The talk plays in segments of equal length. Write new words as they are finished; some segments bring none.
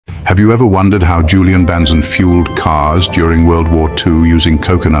Have you ever wondered how Julian Banzon fueled cars during World War II using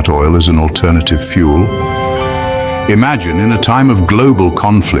coconut oil as an alternative fuel? Imagine, in a time of global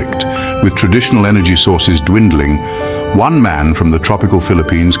conflict, with traditional energy sources dwindling, one man from the tropical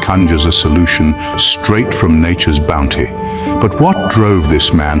Philippines conjures a solution straight from nature's bounty. But what drove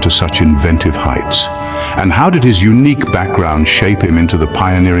this man to such inventive heights? And how did his unique background shape him into the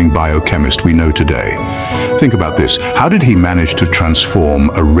pioneering biochemist we know today? Think about this. How did he manage to transform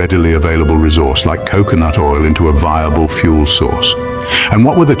a readily available resource like coconut oil into a viable fuel source? And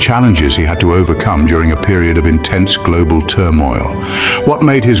what were the challenges he had to overcome during a period of intense global turmoil? What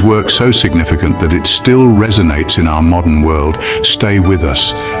made his work so significant that it still resonates in our modern world? Stay with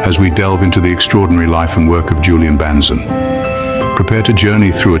us as we delve into the extraordinary life and work of Julian Banzon. Prepare to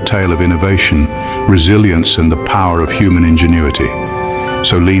journey through a tale of innovation, resilience, and the power of human ingenuity.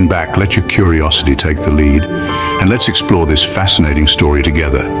 So lean back, let your curiosity take the lead, and let's explore this fascinating story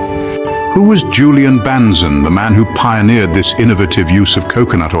together. Who was Julian Banzon, the man who pioneered this innovative use of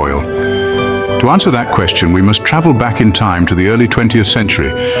coconut oil? To answer that question, we must travel back in time to the early 20th century,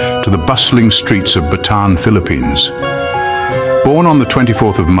 to the bustling streets of Banzon, Philippines. Born on the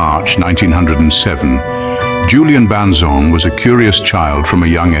 24th of March, 1907, Julian Banzon was a curious child from a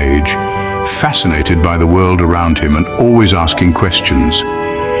young age, fascinated by the world around him and always asking questions.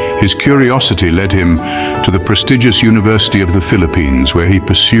 His curiosity led him to the prestigious University of the Philippines, where he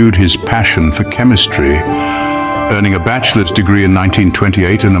pursued his passion for chemistry, earning a bachelor's degree in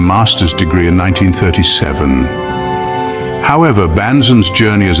 1928 and a master's degree in 1937. However, Banzon's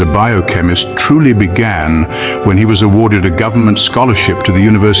journey as a biochemist truly began when he was awarded a government scholarship to the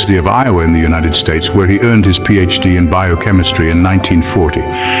University of Iowa in the United States, where he earned his PhD in biochemistry in 1940.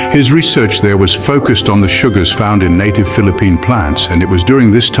 His research there was focused on the sugars found in native Philippine plants, and it was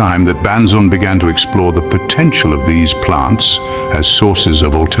during this time that Banzon began to explore the potential of these plants as sources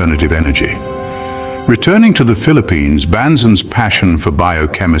of alternative energy. Returning to the Philippines, Banzon's passion for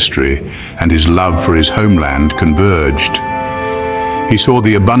biochemistry and his love for his homeland converged. He saw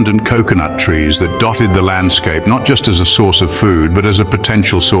the abundant coconut trees that dotted the landscape not just as a source of food, but as a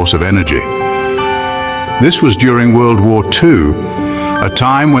potential source of energy. This was during World War II, a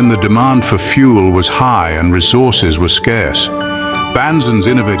time when the demand for fuel was high and resources were scarce. Banzon's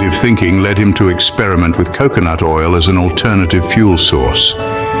innovative thinking led him to experiment with coconut oil as an alternative fuel source.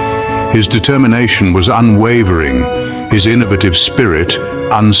 His determination was unwavering, his innovative spirit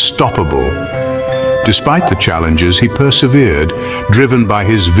unstoppable. Despite the challenges, he persevered, driven by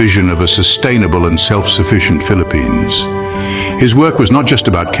his vision of a sustainable and self-sufficient Philippines. His work was not just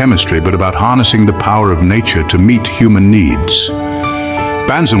about chemistry, but about harnessing the power of nature to meet human needs.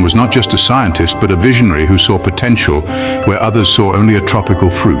 Banzon was not just a scientist, but a visionary who saw potential where others saw only a tropical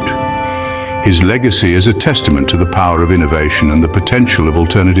fruit. His legacy is a testament to the power of innovation and the potential of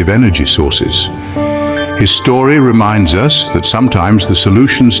alternative energy sources. His story reminds us that sometimes the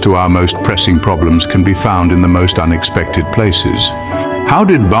solutions to our most pressing problems can be found in the most unexpected places. How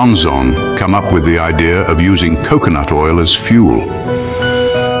did Banzon come up with the idea of using coconut oil as fuel?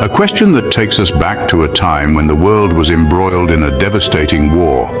 A question that takes us back to a time when the world was embroiled in a devastating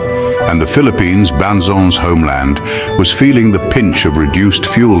war, and the Philippines, Banzon's homeland, was feeling the pinch of reduced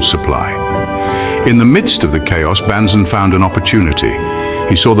fuel supply. In the midst of the chaos, Banzon found an opportunity.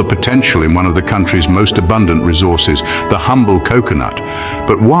 He saw the potential in one of the country's most abundant resources, the humble coconut.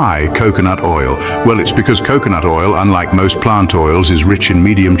 But why coconut oil? Well, it's because coconut oil, unlike most plant oils, is rich in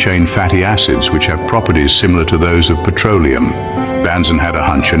medium-chain fatty acids, which have properties similar to those of petroleum. Banzon had a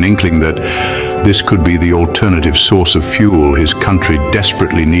hunch, an inkling that this could be the alternative source of fuel his country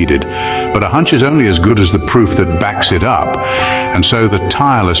desperately needed. But a hunch is only as good as the proof that backs it up. And so the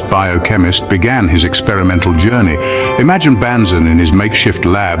tireless biochemist began his experimental journey. Imagine Banzon in his makeshift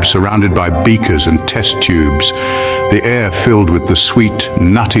lab, surrounded by beakers and test tubes, the air filled with the sweet,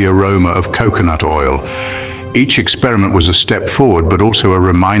 nutty aroma of coconut oil. Each experiment was a step forward, but also a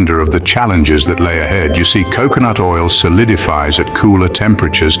reminder of the challenges that lay ahead. You see, coconut oil solidifies at cooler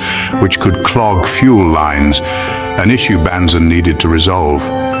temperatures, which could clog fuel lines, an issue Banzon needed to resolve.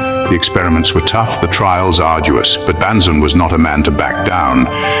 The experiments were tough, the trials arduous, but Banzon was not a man to back down.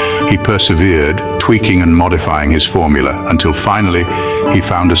 He persevered, tweaking and modifying his formula, until finally he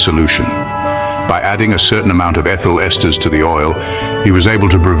found a solution. By adding a certain amount of ethyl esters to the oil, he was able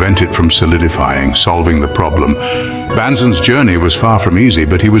to prevent it from solidifying, solving the problem. Banzon's journey was far from easy,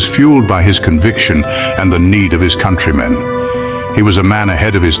 but he was fueled by his conviction and the need of his countrymen. He was a man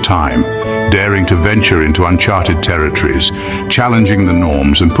ahead of his time, daring to venture into uncharted territories, challenging the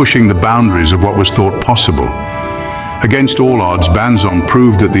norms and pushing the boundaries of what was thought possible. Against all odds, Banzon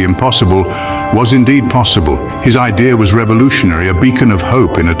proved that the impossible was indeed possible. His idea was revolutionary, a beacon of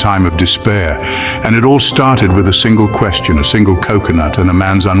hope in a time of despair. And it all started with a single question, a single coconut, and a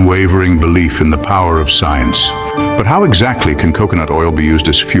man's unwavering belief in the power of science. But how exactly can coconut oil be used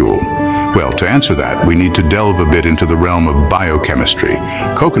as fuel? Well, to answer that, we need to delve a bit into the realm of biochemistry.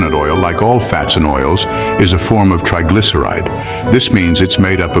 Coconut oil, like all fats and oils, is a form of triglyceride. This means it's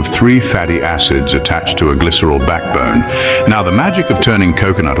made up of 3 fatty acids attached to a glycerol backbone. Now, the magic of turning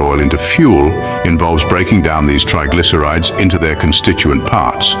coconut oil into fuel involves breaking down these triglycerides into their constituent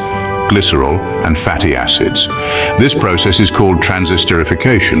parts, glycerol and fatty acids. This process is called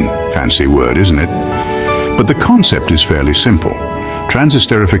transesterification. Fancy word, isn't it? But the concept is fairly simple.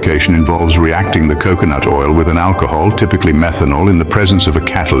 Transesterification involves reacting the coconut oil with an alcohol, typically methanol, in the presence of a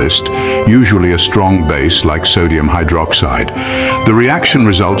catalyst, usually a strong base like sodium hydroxide. The reaction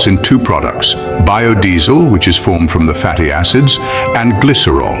results in 2 products, biodiesel, which is formed from the fatty acids, and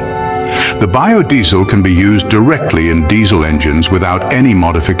glycerol. The biodiesel can be used directly in diesel engines without any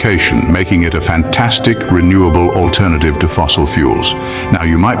modification, making it a fantastic, renewable alternative to fossil fuels. Now,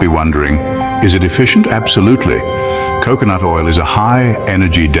 you might be wondering, is it efficient? Absolutely. Coconut oil is a high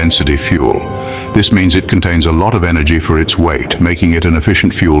energy density fuel. This means it contains a lot of energy for its weight, making it an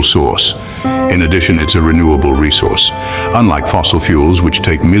efficient fuel source. In addition, it's a renewable resource. Unlike fossil fuels, which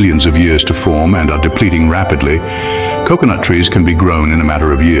take millions of years to form and are depleting rapidly, coconut trees can be grown in a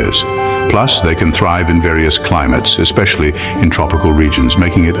matter of years. Plus, they can thrive in various climates, especially in tropical regions,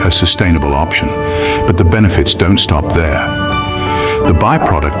 making it a sustainable option. But the benefits don't stop there. The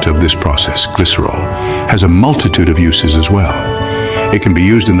byproduct of this process, glycerol, has a multitude of uses as well. It can be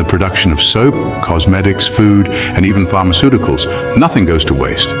used in the production of soap, cosmetics, food, and even pharmaceuticals. Nothing goes to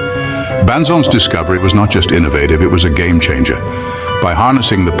waste. Banzon's discovery was not just innovative, it was a game changer. By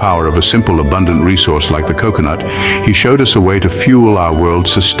harnessing the power of a simple, abundant resource like the coconut, he showed us a way to fuel our world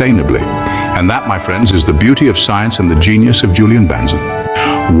sustainably. And that, my friends, is the beauty of science and the genius of Julian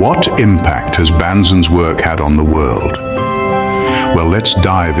Banzon. What impact has Banzon's work had on the world? Well, let's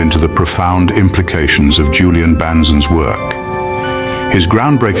dive into the profound implications of Julian Banzon's work. His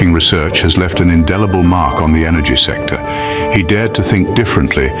groundbreaking research has left an indelible mark on the energy sector. He dared to think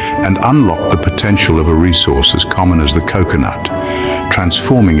differently and unlock the potential of a resource as common as the coconut,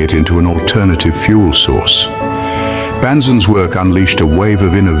 transforming it into an alternative fuel source. Banzon's work unleashed a wave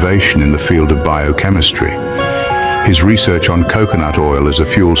of innovation in the field of biochemistry. His research on coconut oil as a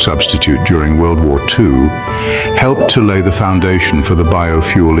fuel substitute during World War II helped to lay the foundation for the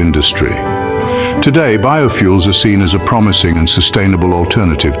biofuel industry. Today, biofuels are seen as a promising and sustainable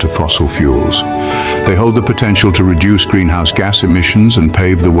alternative to fossil fuels. They hold the potential to reduce greenhouse gas emissions and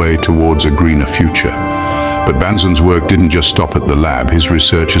pave the way towards a greener future. But Banzon's work didn't just stop at the lab. His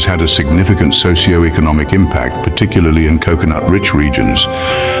research has had a significant socio-economic impact, particularly in coconut-rich regions.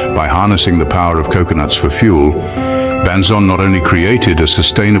 By harnessing the power of coconuts for fuel, Banzon not only created a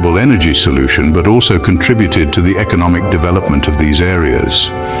sustainable energy solution, but also contributed to the economic development of these areas.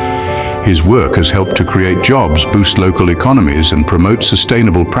 His work has helped to create jobs, boost local economies, and promote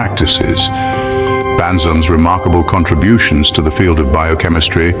sustainable practices. Banzon's remarkable contributions to the field of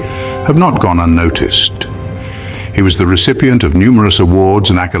biochemistry have not gone unnoticed. He was the recipient of numerous awards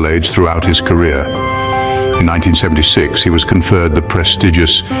and accolades throughout his career. In 1976, he was conferred the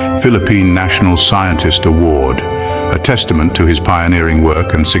prestigious Philippine National Scientist Award, a testament to his pioneering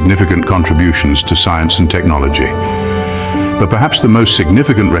work and significant contributions to science and technology. But perhaps the most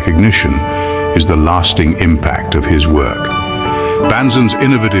significant recognition is the lasting impact of his work. Banzon's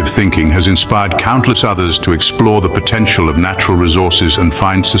innovative thinking has inspired countless others to explore the potential of natural resources and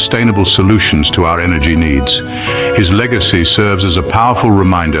find sustainable solutions to our energy needs. His legacy serves as a powerful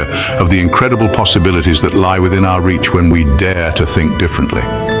reminder of the incredible possibilities that lie within our reach when we dare to think differently.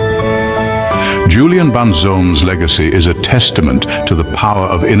 Julian Banzon's legacy is a testament to the power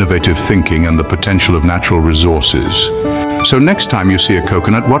of innovative thinking and the potential of natural resources. So next time you see a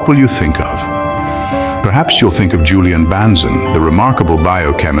coconut, what will you think of? Perhaps you'll think of Julian Banzon, the remarkable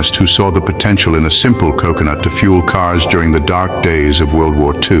biochemist who saw the potential in a simple coconut to fuel cars during the dark days of World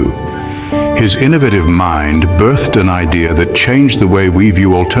War II. His innovative mind birthed an idea that changed the way we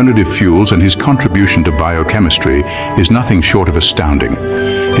view alternative fuels, and his contribution to biochemistry is nothing short of astounding.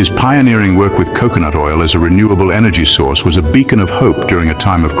 His pioneering work with coconut oil as a renewable energy source was a beacon of hope during a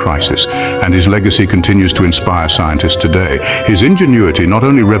time of crisis, and his legacy continues to inspire scientists today. His ingenuity not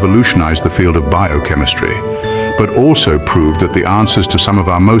only revolutionized the field of biochemistry, but also proved that the answers to some of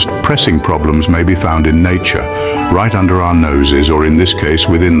our most pressing problems may be found in nature, right under our noses, or in this case,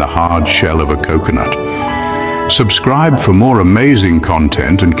 within the hard shell of a coconut. Subscribe for more amazing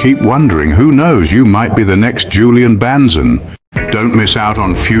content and keep wondering, who knows, you might be the next Julian Banzon. Don't miss out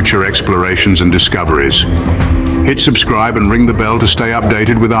on future explorations and discoveries. Hit subscribe and ring the bell to stay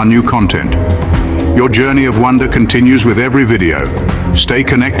updated with our new content. Your journey of wonder continues with every video. Stay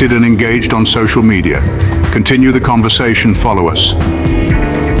connected and engaged on social media. Continue the conversation, follow us.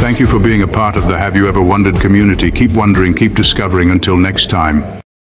 Thank you for being a part of the Have You Ever Wondered community. Keep wondering, keep discovering. Until next time.